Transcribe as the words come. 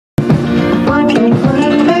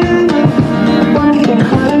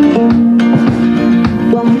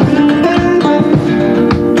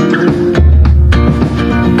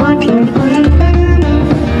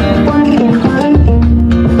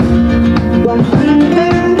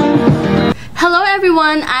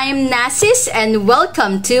everyone, I'm Naciz and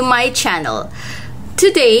welcome to my channel.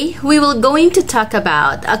 Today, we will going to talk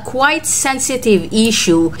about a quite sensitive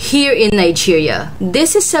issue here in Nigeria.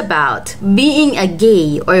 This is about being a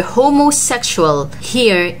gay or homosexual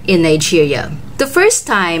here in Nigeria. The first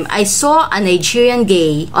time I saw a Nigerian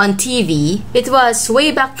gay on TV, it was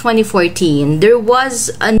way back 2014. There was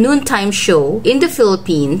a noontime show in the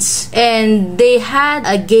Philippines and they had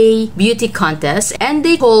a gay beauty contest and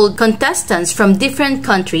they called contestants from different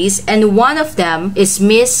countries and one of them is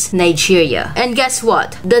Miss Nigeria. And guess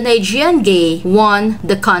what? The Nigerian gay won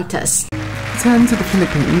the contest. Return to the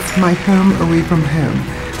Philippines, my home away from home,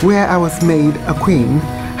 where I was made a queen,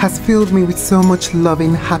 has filled me with so much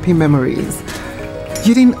loving, happy memories.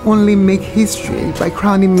 You didn't only make history by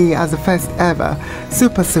crowning me as the first ever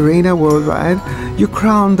Super Serena Worldwide, you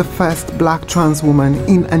crowned the first black trans woman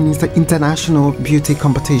in an international beauty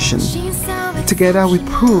competition. Together we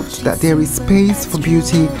proved that there is space for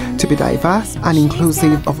beauty to be diverse and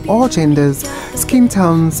inclusive of all genders, skin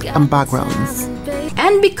tones and backgrounds.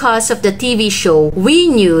 And because of the TV show, we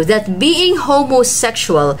knew that being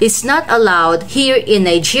homosexual is not allowed here in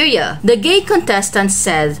Nigeria. The gay contestant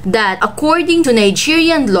said that according to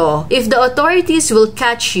Nigerian law, if the authorities will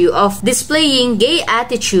catch you of displaying gay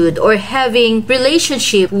attitude or having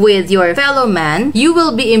relationship with your fellow man, you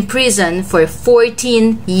will be imprisoned for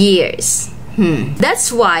 14 years.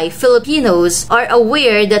 That's why Filipinos are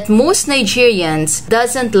aware that most Nigerians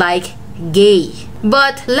doesn't like gay.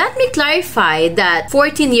 But let me clarify that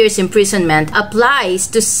 14 years imprisonment applies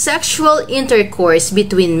to sexual intercourse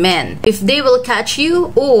between men if they will catch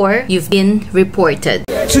you or you've been reported.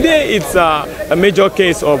 Today it's a major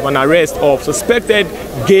case of an arrest of suspected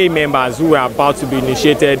gay members who were about to be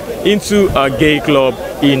initiated into a gay club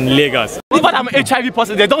in Lagos. But I'm HIV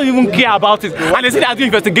positive, they don't even care about it and they say they are doing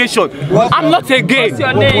investigation. I'm not a gay. What's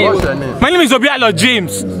your name? My name is Obialo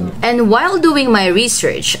James. And while doing my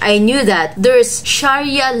research, I knew that there's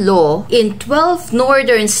Sharia law in 12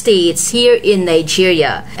 northern states here in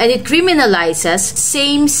Nigeria, and it criminalizes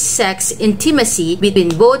same-sex intimacy between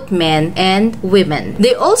both men and women.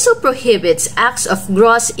 They also prohibits acts of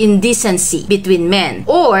gross indecency between men,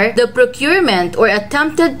 or the procurement or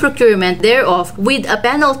attempted procurement thereof with a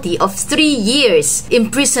penalty of 3 years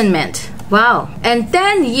imprisonment. Wow. And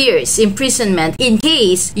 10 years imprisonment in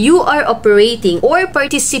case you are operating or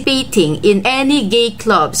participating in any gay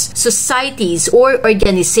clubs, societies, or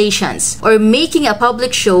organizations, or making a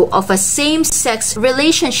public show of a same-sex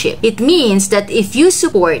relationship. It means that if you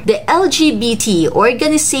support the LGBT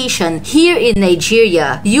organization here in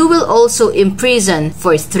Nigeria, you will also imprison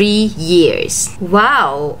for 3 years.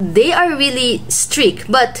 Wow. They are really strict,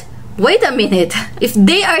 but wait a minute, if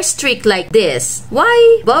they are strict like this,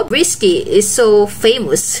 why Bobrisky is so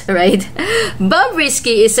famous, right?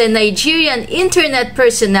 Bobrisky is a Nigerian internet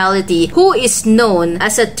personality who is known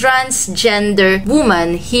as a transgender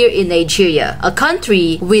woman here in Nigeria, a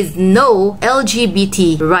country with no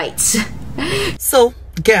LGBT rights. So,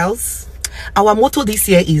 girls, our motto this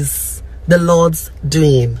year is the Lord's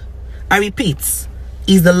doing. I repeat,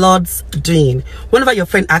 is the Lord's doing. Whenever your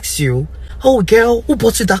friend asks you, oh girl, who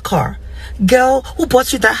bought you that car? Girl, who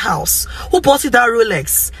bought you that house? Who bought you that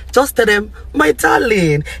Rolex? Just tell them, my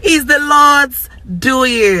darling, it's the Lord's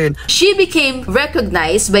doing. She became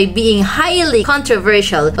recognized by being highly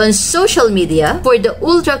controversial on social media for the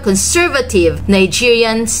ultra-conservative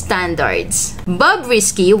Nigerian standards.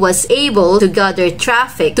 Bobrisky was able to gather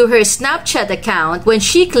traffic to her Snapchat account when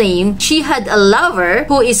she claimed she had a lover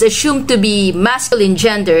who is assumed to be masculine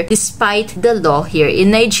gender despite the law here in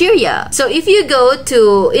Nigeria. So if you go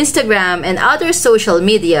to Instagram and other social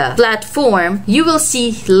media platform, you will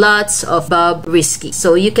see lots of Bobrisky.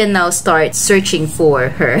 So you can now start searching for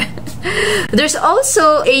her. There's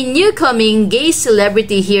also a new coming gay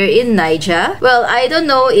celebrity here in Niger. Well, I don't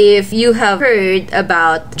know if you have heard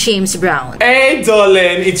about James Brown. Hey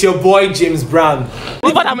darling, it's your boy James Brown.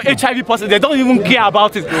 But I'm HIV positive, they don't even care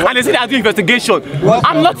about it and they say they are doing investigation.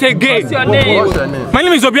 I'm not a gay. What's your name? My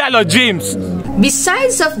name is Obialo James.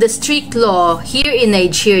 Besides of the strict law here in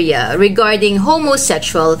Nigeria regarding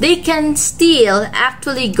homosexual, they can still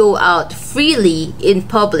actually go out freely in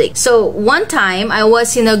public. So one time I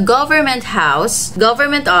was in a government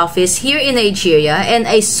office here in Nigeria and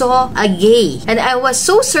I saw a gay and I was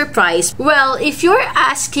so surprised. Well, if you're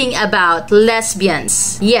asking about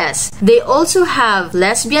lesbians, yes, they also have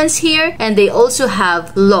lesbians here and they also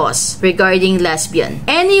have laws regarding lesbian.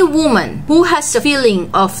 Any woman who has a feeling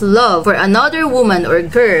of love for another woman or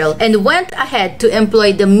girl and went ahead to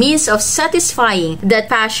employ the means of satisfying that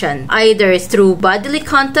passion, either through bodily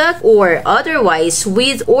contact or otherwise,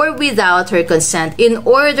 with or without her consent, in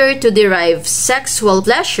order to derive sexual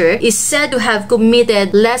pleasure, is said to have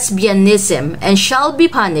committed lesbianism and shall be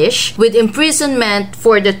punished with imprisonment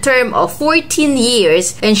for the term of 14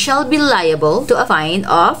 years and shall be liable to a fine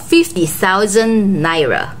of 50,000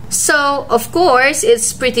 naira. So, of course,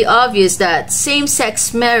 it's pretty obvious that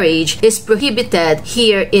same-sex marriage is prohibited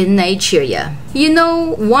here in Nigeria. You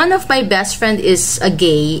know, one of my best friend is a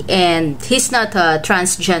gay and he's not a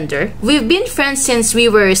transgender. We've been friends since we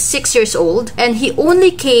were 6 years old, and he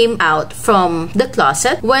only came out from the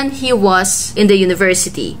closet when he was in the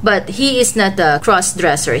university. But he is not a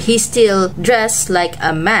cross-dresser. He still dressed like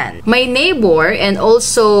a man. My neighbor and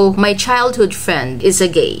also my childhood friend is a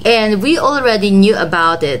gay, and we already knew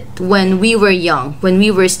about it when we were young, when we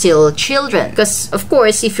were still children. Because, of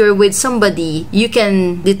course, if you're with somebody, you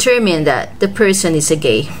can determine that the person is a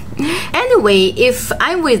gay. Anyway, if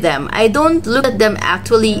I'm with them, I don't look at them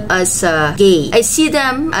actually as gay. I see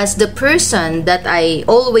them as the person that I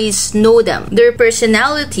always know them. Their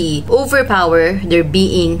personality overpower their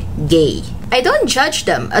being gay. I don't judge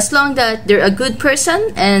them as long that they're a good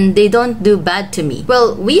person and they don't do bad to me.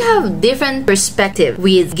 Well, we have different perspective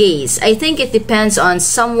with gays. I think it depends on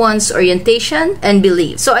someone's orientation and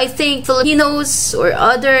belief. So I think Filipinos or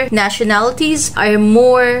other nationalities are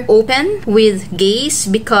more open with gays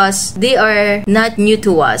because they are not new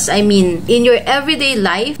to us. I mean, in your everyday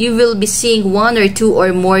life, you will be seeing 1 or 2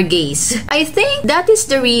 or more gays. I think that is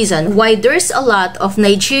the reason why there's a lot of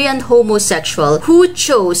Nigerian homosexual who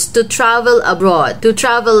chose to travel abroad, to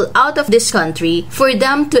travel out of this country for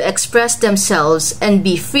them to express themselves and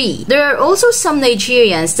be free. There are also some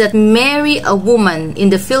Nigerians that marry a woman in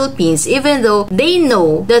the Philippines even though they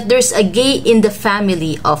know that there's a gay in the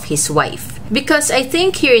family of his wife. Because I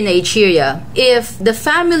think here in Nigeria, if the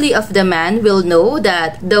family of the man will know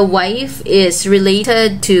that the wife is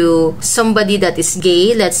related to somebody that is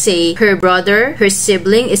gay, let's say her brother, her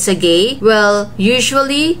sibling is a gay, well,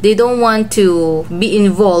 usually they don't want to be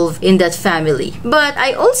involved in that family. But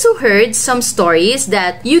I also heard some stories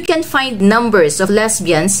that you can find numbers of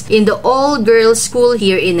lesbians in the all-girls school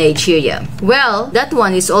here in Nigeria. Well, that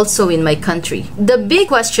one is also in my country. The big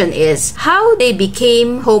question is how they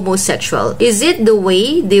became homosexual. Is it the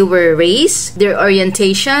way they were raised, their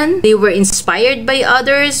orientation, they were inspired by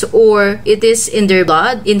others, or it is in their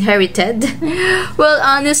blood, inherited? Well,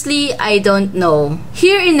 honestly, I don't know.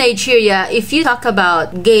 Here in Nigeria, if you talk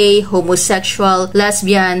about gay, homosexual,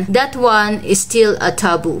 lesbian, that one is still a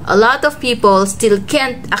taboo. A lot of people still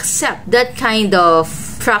can't accept that kind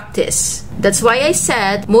of practice. That's why I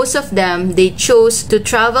said most of them, they chose to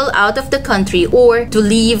travel out of the country or to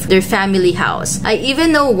leave their family house. I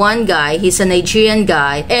even know one guy, he's a Nigerian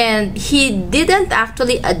guy, and he didn't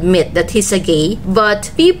actually admit that he's a gay,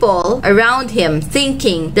 but people around him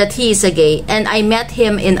thinking that he is a gay, and I met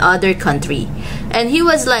him in other country. And he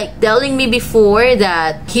was like telling me before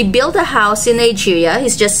that he built a house in Nigeria,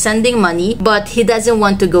 he's just sending money, but he doesn't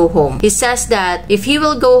want to go home. He says that if he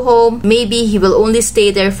will go home, maybe he will only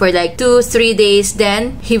stay there for like 2-3 days,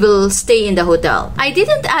 then he will stay in the hotel. I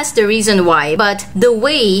didn't ask the reason why, but the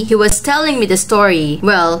way he was telling me the story,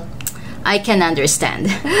 well, I can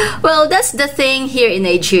understand. Well, that's the thing here in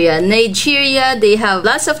Nigeria. Nigeria, they have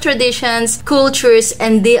lots of traditions, cultures,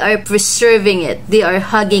 and they are preserving it. They are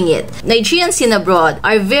hugging it. Nigerians in abroad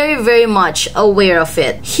are very, very much aware of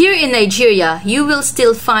it. Here in Nigeria, you will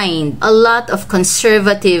still find a lot of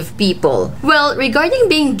conservative people. Well, regarding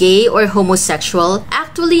being gay or homosexual,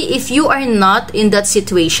 actually, if you are not in that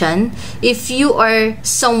situation, if you are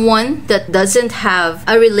someone that doesn't have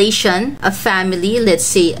a relation, a family, let's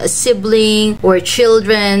say a sibling, or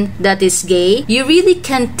children that is gay, you really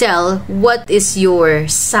can't tell what is your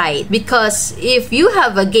side. Because if you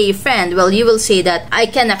have a gay friend, well, you will say that I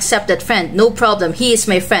can accept that friend, no problem, he is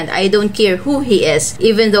my friend, I don't care who he is,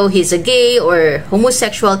 even though he's a gay or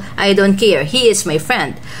homosexual, I don't care, he is my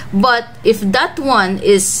friend. But if that one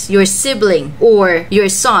is your sibling or your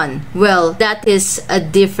son, well, that is a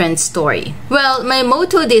different story. Well, my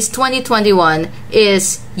motto this 2021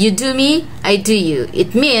 is you do me, I do you.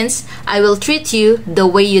 It means I will treat you the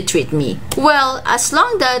way you treat me. Well, as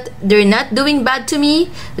long that they're not doing bad to me,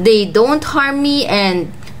 they don't harm me,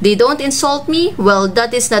 and they don't insult me, well,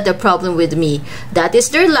 that is not a problem with me. That is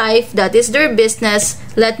their life, that is their business.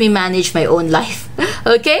 Let me manage my own life.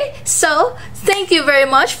 Okay? So, thank you very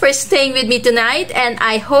much for staying with me tonight, and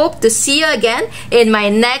I hope to see you again in my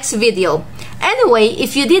next video. Anyway,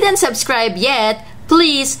 if you didn't subscribe yet,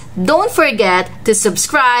 please don't forget to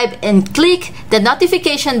subscribe and click the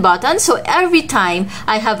notification button so every time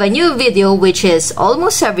I have a new video, which is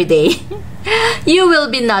almost every day, you will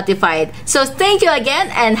be notified. So thank you again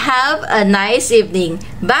and have a nice evening.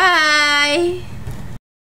 Bye!